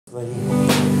Come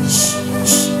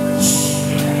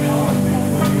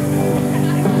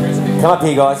up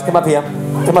here, guys. Come up here.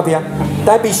 Come up here.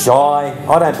 Don't be shy.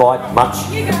 I don't bite much.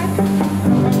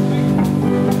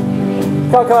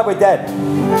 Come up with Dad.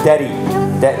 Daddy.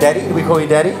 Daddy? Do we call you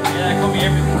Daddy? Yeah, they call me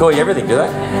everything. Call you everything, do they?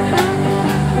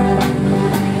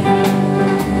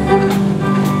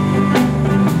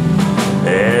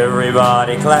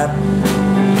 Everybody clap.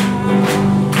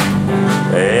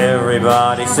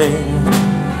 Everybody sing.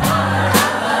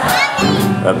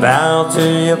 Bow to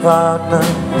your partner,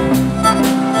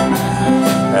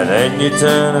 and then you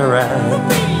turn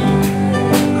around.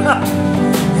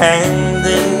 Hands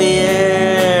in the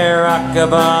air,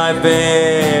 rock-a-bye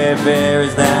bear. Bear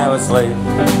is now asleep.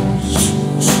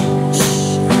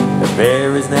 The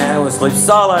bear is now asleep.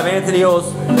 Solo, Anthony,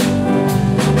 yours.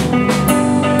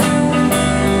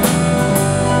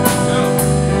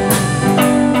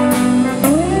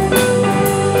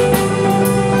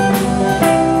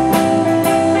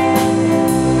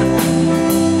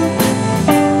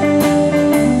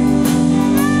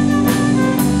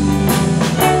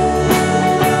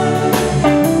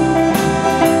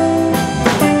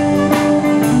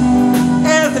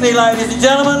 Ladies and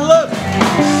gentlemen, look!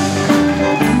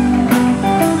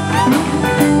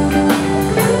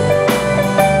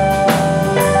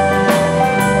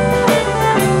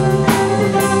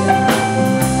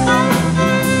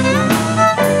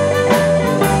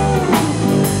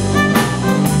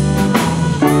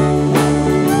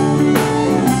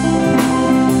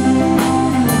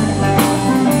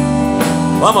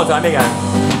 One more time, here you go.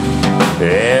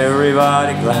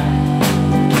 Everybody clap.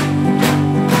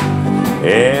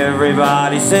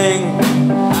 Everybody sing.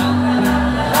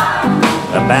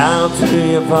 Bow to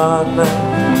your partner,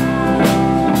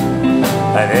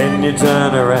 and then you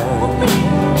turn around.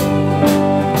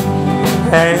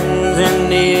 Hands in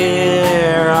the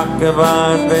air,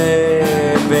 rock-a-bye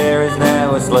bear. Bear is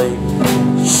now asleep.